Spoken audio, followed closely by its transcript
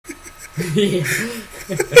Yeah.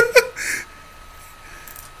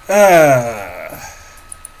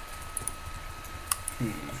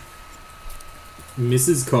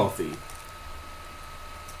 Mrs. Coffee.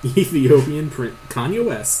 Ethiopian print. Kanye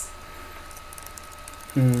West.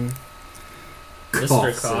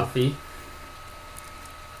 Mr. Coffee.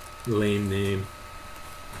 Lame name.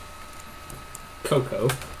 Coco.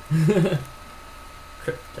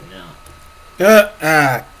 Kryptonite.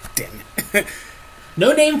 Damn it.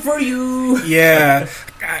 No name for you! Yeah.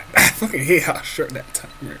 I fucking hate how short that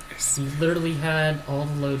timer is. You literally had all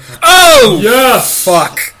the load time. Oh! Yeah!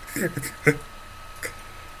 Fuck.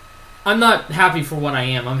 I'm not happy for what I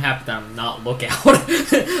am. I'm happy that I'm not lookout.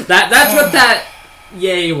 That's what that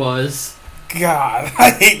yay was. God,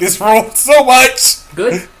 I hate this role so much.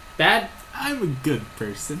 Good? Bad? I'm a good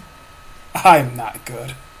person. I'm not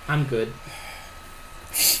good. I'm good.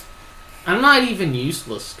 I'm not even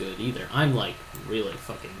useless good either. I'm like really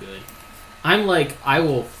fucking good. I'm like, I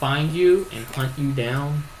will find you and hunt you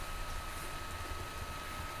down.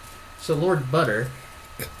 So Lord Butter.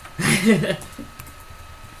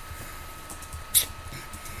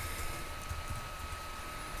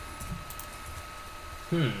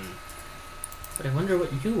 But I wonder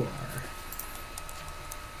what you are.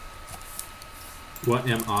 What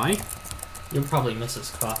am I? You're probably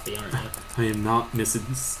Mrs. Coffee, aren't you? I am not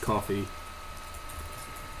Mrs. Coffee.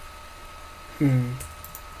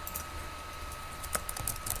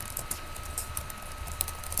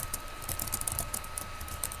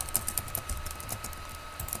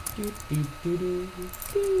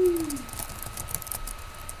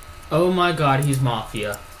 Oh my god, he's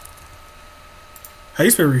Mafia. How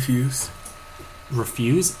you spell refuse?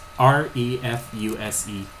 Refuse?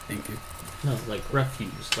 R-E-F-U-S-E. Thank you. No, like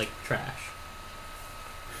refuse, like trash.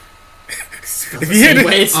 If you hear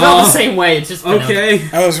It's spelled the same way, it's just okay.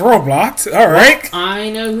 I was Roblox. Alright. I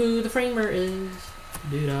know who the framer is.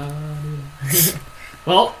 Doo-da-doo-da.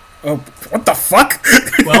 Well. Oh, what the fuck?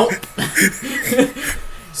 Well.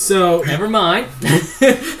 So. Never mind.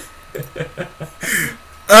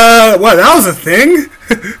 What? That was a thing?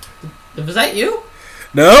 Was that you?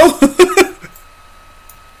 No?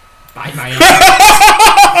 Bye.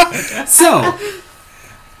 So.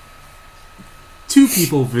 2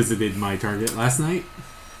 people visited my target last night.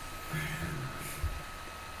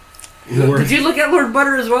 Did you look at Lord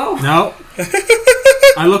Butter as well? No.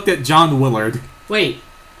 I looked at John Willard. Wait.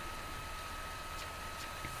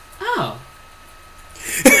 Oh.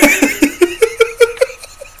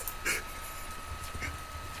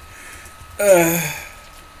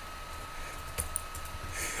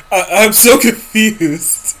 I'm so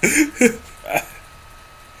confused.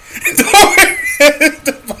 Don't forget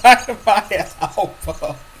to buy my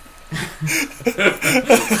album.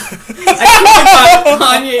 I think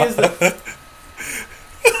Kanye is the...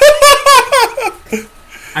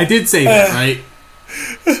 I did say that, right?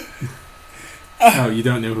 Oh, you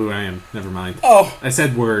don't know who I am. Never mind. Oh. I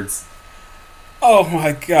said words. Oh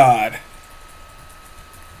my god.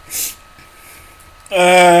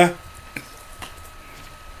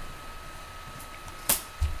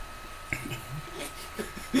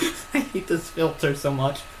 I hate this filter so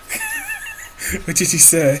much. What did you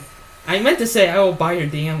say? I meant to say I will buy your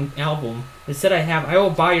damn album. Instead I will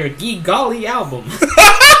buy your Gee Golly album.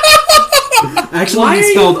 Actually,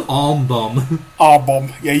 it's spelled album.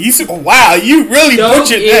 Album. Yeah, you said, wow, you really Doug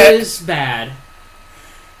butchered that. is bad.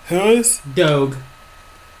 Who is? Doug.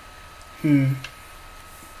 Hmm.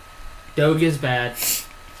 Doug is bad.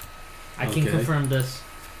 I can Okay. confirm this.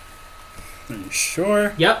 Are you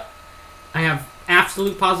sure? Yep. I have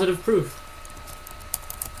absolute positive proof.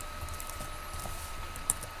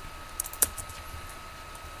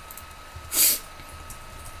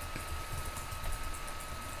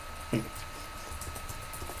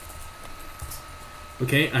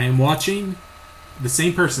 Okay, I am watching the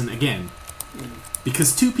same person again.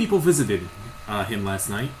 Because 2 people visited him last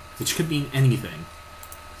night, which could mean anything.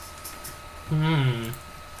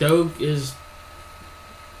 Doug is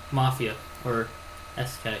Mafia or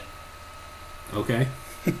SK. Okay.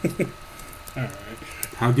 Alright.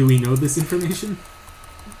 How do we know this information?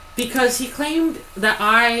 Because he claimed that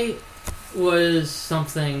I was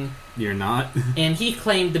something, You're not? and he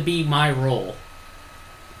claimed to be my role.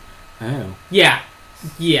 Oh. Yeah.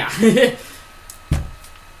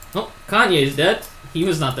 Oh, Kanye's dead. He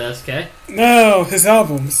was not the SK. No, his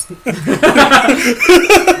albums.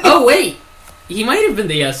 Oh, wait. He might have been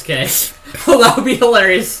the SK. Oh, that would be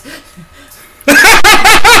hilarious.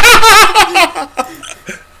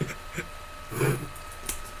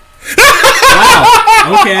 Wow.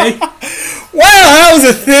 Okay. Wow, that was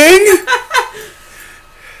a thing?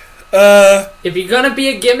 If you're gonna be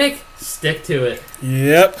a gimmick, stick to it.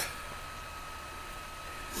 Yep.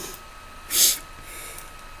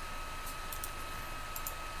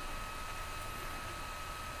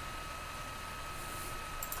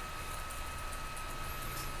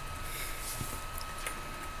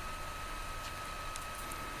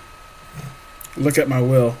 Look at my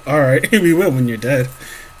will. Alright, we will when you're dead.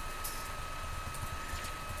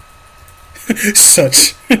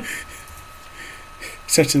 Such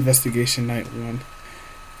investigation night 1.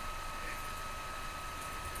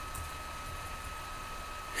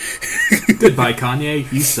 Goodbye,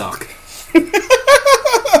 Kanye. You suck.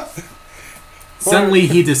 Suddenly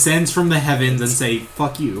he descends from the heavens and say,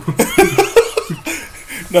 fuck you.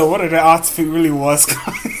 No, what if the outfit really was?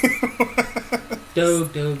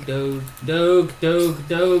 Dog.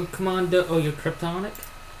 Come on, Dog. Oh, you're Kryptonic?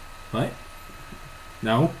 What?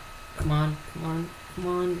 No? Come on.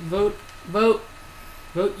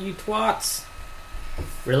 Vote, you twats.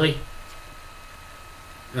 Really?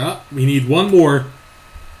 We need one more.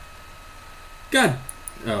 God.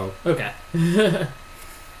 Oh. Okay.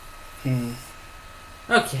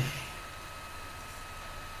 Okay.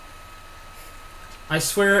 I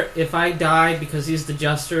swear, if I die because he's the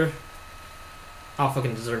jester, I'll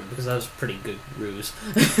fucking deserve it because that was a pretty good ruse.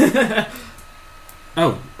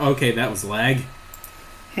 Oh, okay, that was lag.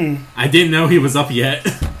 I didn't know he was up yet.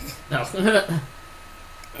 No.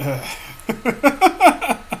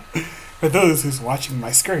 For those who's watching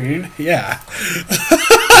my screen, yeah.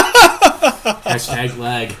 Hashtag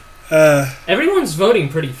lag. Everyone's voting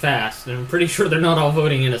pretty fast, and I'm pretty sure they're not all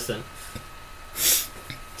voting innocent.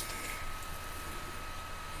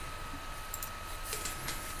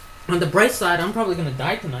 On the bright side, I'm probably going to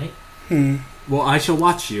die tonight. Well, I shall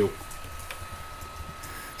watch you.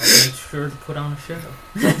 I'll make sure to put on a show.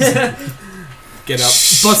 Get up.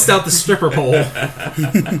 Bust out the stripper pole.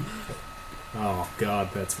 Oh,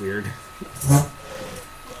 God, that's weird.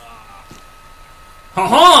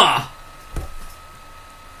 Ha-ha!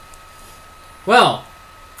 Well,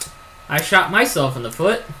 I shot myself in the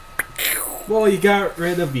foot. Well, you got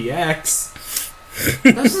rid of the X.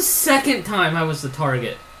 That was the second time I was the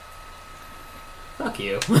target. Fuck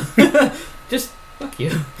you. Just fuck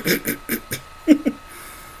you.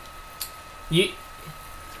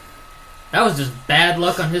 That was just bad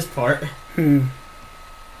luck on his part. Why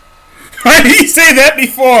did you say that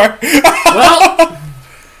before? Well...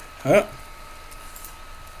 Huh?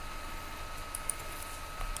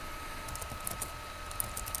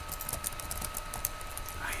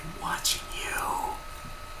 I'm watching you.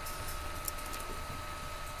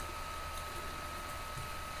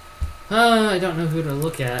 I don't know who to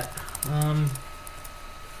look at.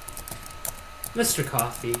 Mr.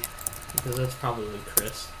 Coffee. Because that's probably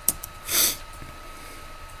Chris.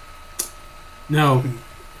 No,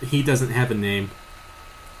 he doesn't have a name.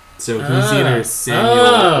 So he's either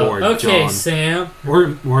Samuel or okay, John. Sam.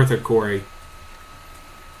 Or Martha Corey.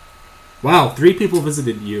 Wow, 3 people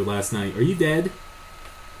visited you last night. Are you dead?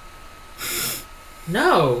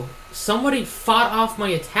 No. Somebody fought off my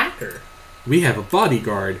attacker. We have a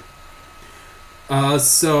bodyguard.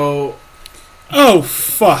 So... Oh,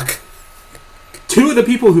 fuck. 2 of the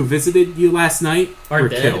people who visited you last night Are were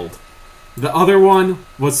dead. killed. The other one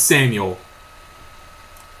was Samuel.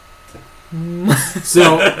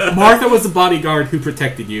 So, Martha was the bodyguard who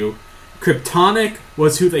protected you. Kryptonic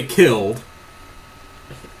was who they killed.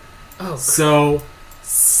 Oh, So,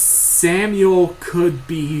 Samuel could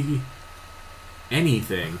be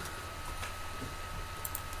anything.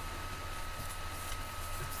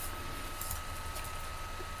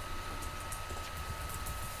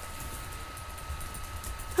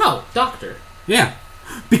 oh, doctor. Yeah.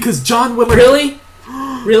 Because John Willard... Really?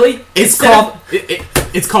 Really? It's Instead cough...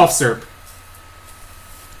 of- It's cough syrup.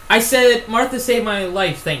 I said, Martha saved my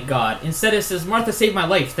life, thank God. Instead it says, Martha saved my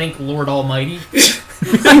life, thank Lord Almighty.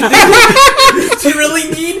 Do you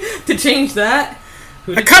really need to change that?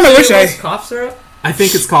 I kind of wish I... Cough syrup? I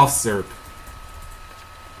think it's cough syrup.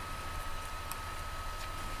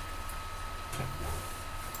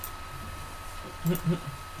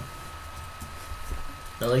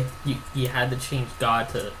 Really? You had to change God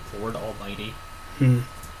to Lord Almighty.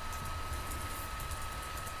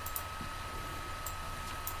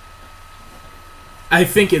 I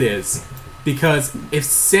think it is. Because if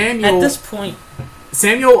Samuel... At this point...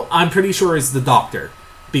 Samuel, I'm pretty sure, is the doctor.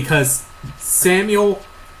 Because Samuel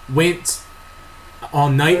went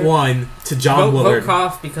on night 1 to John Willard. Vote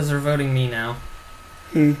cough because they're voting me now.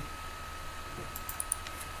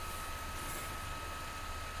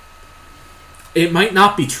 It might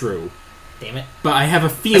not be true, Damn it. but I have a I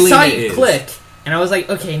feeling saw it you is. click, and I was like,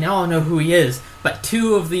 okay, now I'll know who he is. but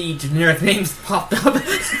 2 of the generic names popped up.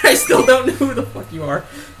 I still don't know who the fuck you are.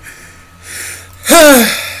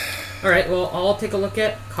 Alright, well, I'll take a look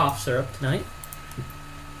at cough syrup tonight.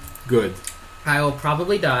 Good. I will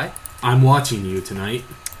probably die. I'm watching you tonight.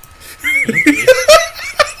 Thank you.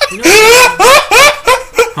 You know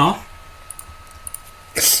Huh?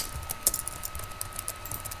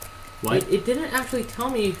 What? It didn't actually tell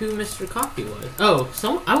me who Mr. Coffee was. Oh,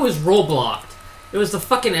 I was role blocked. It was the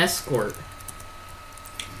fucking escort.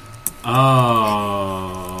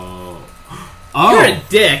 Oh. Oh. You're a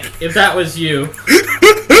dick if that was you.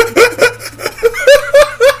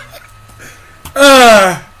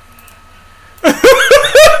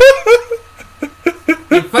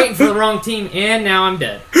 You're fighting for the wrong team, and now I'm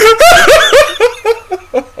dead.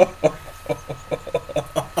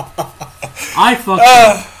 I fucked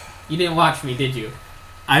up. You didn't watch me, did you?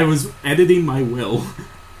 I was editing my will,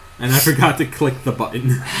 and I forgot to click the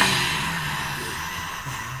button.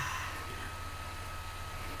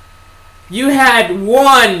 You had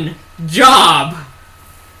 1 job.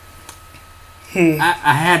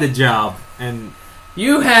 I had a job, and...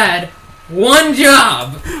 You had 1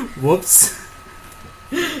 job. Whoops.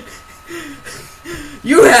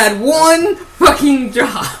 You had 1 fucking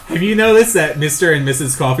job. Have you noticed that Mr. and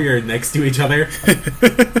Mrs. Coffee are next to each other?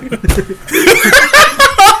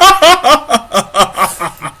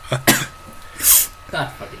 God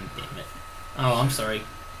fucking damn it. Oh, I'm sorry.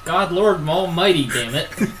 God Lord Almighty, damn it.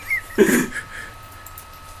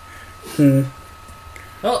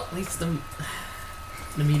 Well, at least the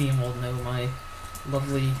medium will know my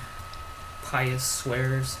lovely pious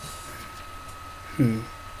swears.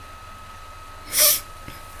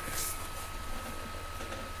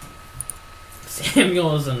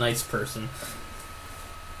 Samuel is a nice person.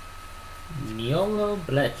 Neolo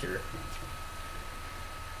Bletcher.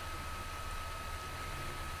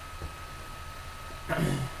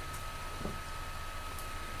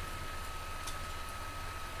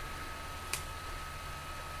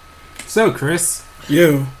 So, Chris,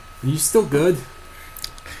 You. are you still good?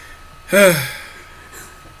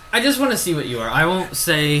 I just want to see what you are. I won't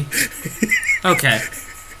say... Okay.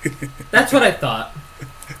 That's what I thought.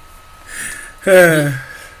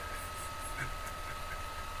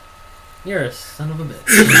 You're a son of a bitch.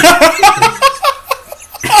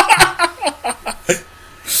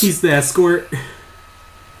 He's the escort.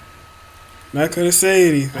 Not gonna say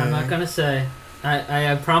anything. I'm not gonna say.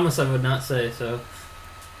 I promise I would not say, so...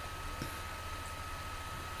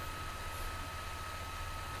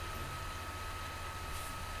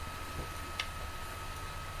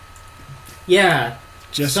 Yeah,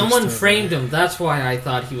 Just someone framed him. That's why I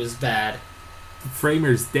thought he was bad.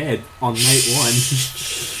 Framer's dead on night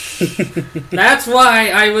 1. That's why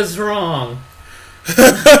I was wrong.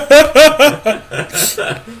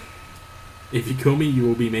 If you kill me, you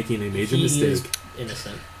will be making a major He mistake. is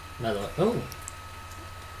innocent. By the way. Oh.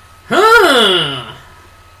 Huh!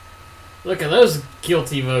 Look at those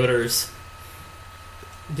guilty voters.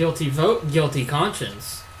 Guilty vote, guilty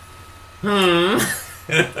conscience.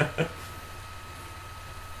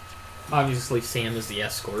 Obviously, Sam is the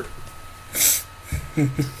escort.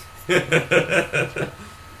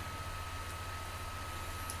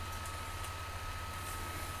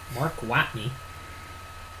 Mark Watney.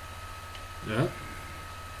 Yeah.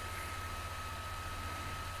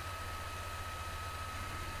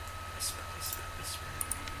 Whisper, whisper, whisper.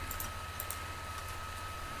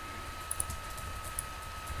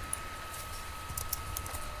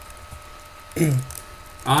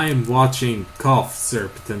 I am watching Cough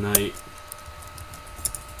Syrup tonight.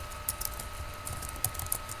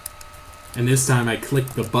 And this time I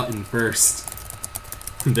clicked the button first.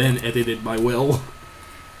 Then edited my will.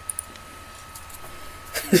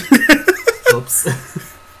 Oops.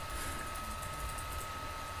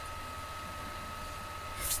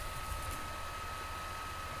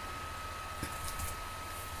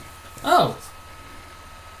 Oh!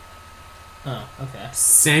 Oh, okay.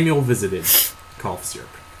 Samuel visited Cough Syrup.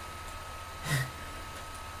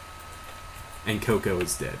 And Coco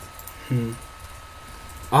is dead.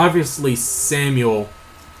 Obviously, Samuel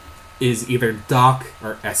is either Doc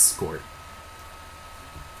or Escort.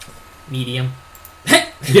 Medium.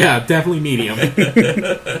 Yeah, definitely medium.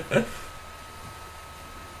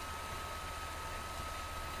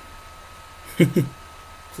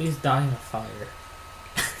 Please die in a fire.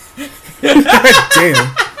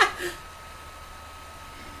 Damn.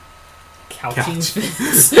 Couching Couch.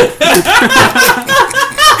 fits.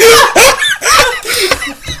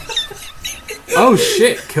 Oh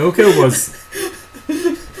shit, Coco was...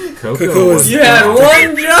 Coco was- You had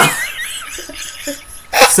one job!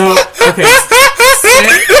 So, okay.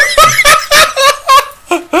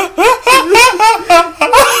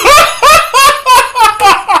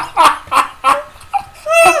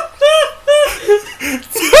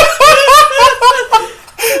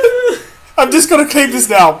 gonna claim this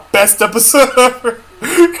now. Best episode ever.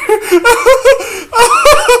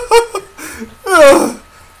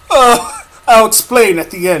 I'll explain at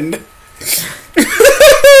the end.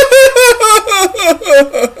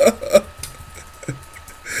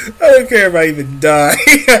 I don't care if I even die.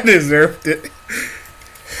 I deserved it.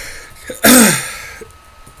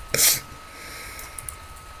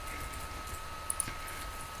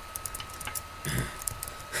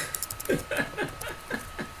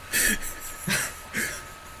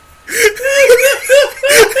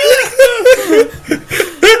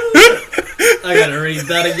 I gotta read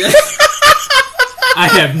that again. I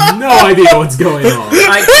have no idea what's going on.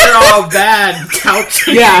 They're all bad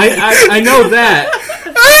couching. Yeah, I know that.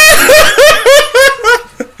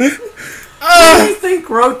 Who do you think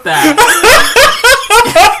wrote that?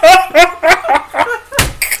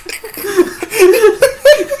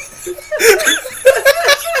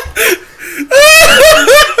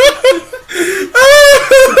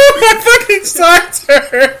 My fucking sides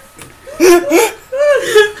hurt.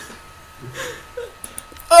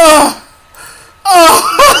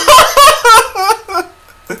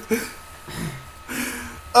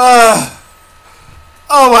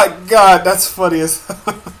 Oh my god, that's funny as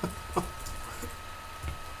hell.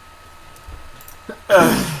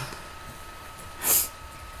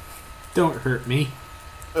 Don't hurt me.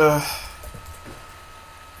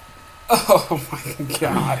 Oh my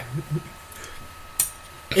god.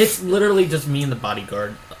 It's literally just me and the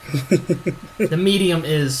bodyguard. The medium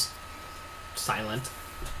is silent.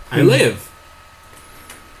 I live.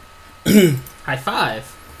 High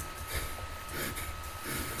five.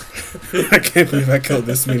 I can't believe I killed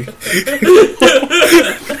this meeting.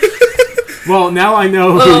 Well, now I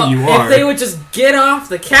know who you are. If they would just get off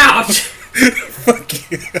the couch. Fuck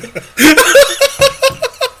you.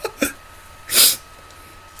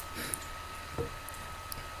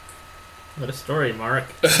 What a story, Mark.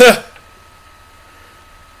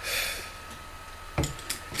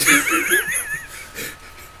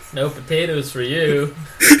 No potatoes for you.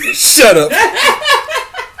 Shut up.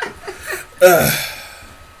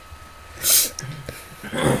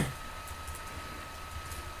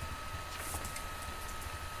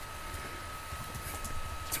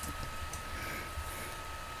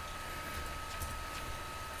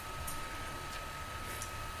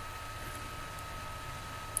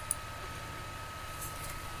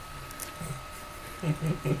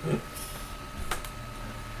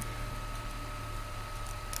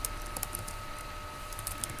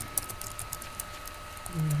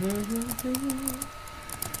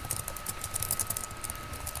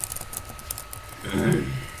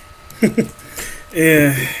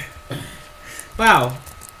 Yeah. Wow.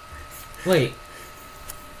 Wait.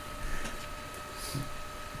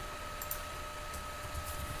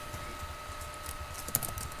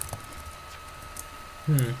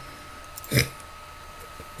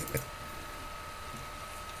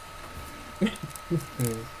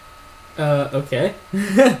 Okay.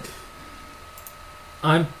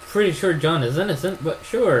 I'm pretty sure John is innocent, but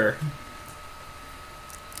sure.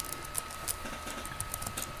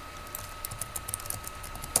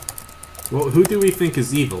 Well, who do we think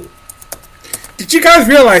is evil? Did you guys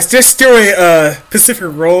realize there's still a Pacific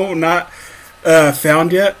role not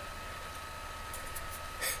found yet?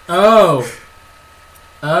 Oh.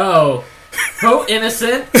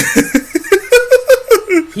 Innocent?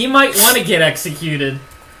 He might want to get executed.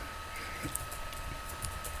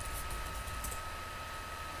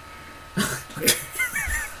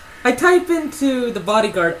 I type into the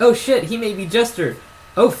bodyguard, oh shit, he may be Jester.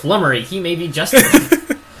 Oh, Flummery, he may be Jester.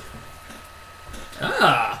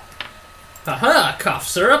 Haha, cough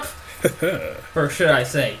syrup. Or should I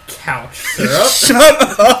say, couch syrup?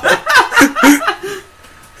 Shut up!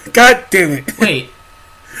 God damn it. Wait,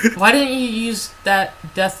 why didn't you use that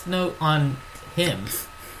death note on him?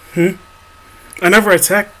 I never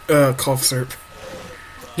attacked cough syrup.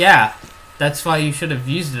 Yeah, that's why you should have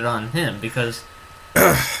used it on him, because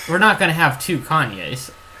we're not going to have two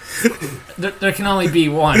Kanyes. There can only be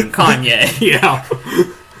one Kanye. Yeah.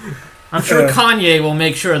 I'm sure Kanye will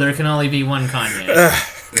make sure there can only be one Kanye.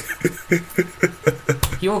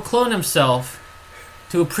 He will clone himself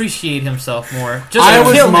to appreciate himself more. Just I to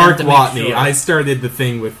was kill him Mark to make Watney. sure. I started the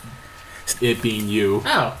thing with it being you.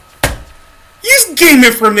 Oh. Use game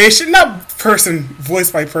information, not person,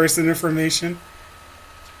 voice by person information.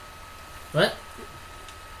 What?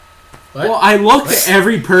 Well, I looked at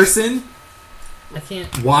every person I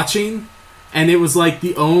can't. watching, and it was like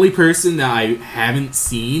the only person that I haven't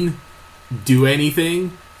seen do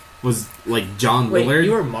anything was like John Wait, Willard.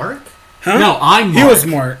 you were Mark? Huh? No, I'm Mark. He was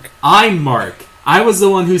Mark. I'm Mark. I was the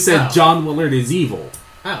one who said Oh. John Willard is evil.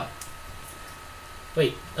 Oh.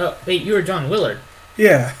 Wait, you were John Willard.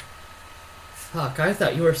 Yeah. Fuck, I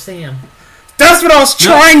thought you were Sam. That's what I was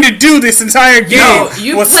trying to do this entire game. No,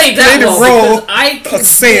 you was played that play the role role because of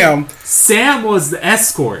Sam. Sam was the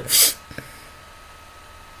escort.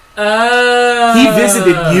 Oh. He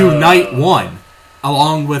visited you night 1,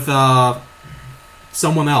 along with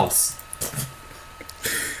someone else.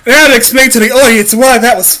 And I had to explain to the audience why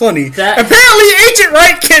that was funny. Apparently,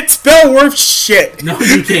 AgentWright can't spell worth shit. No,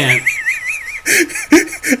 you can't.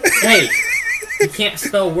 Hey, you can't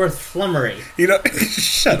spell worth flummery. You know,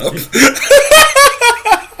 shut up.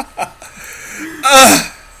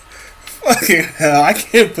 Fucking hell, I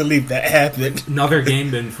can't believe that happened. Another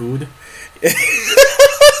game than food.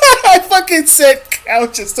 I fucking said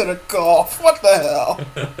couch instead of golf. What the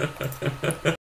hell?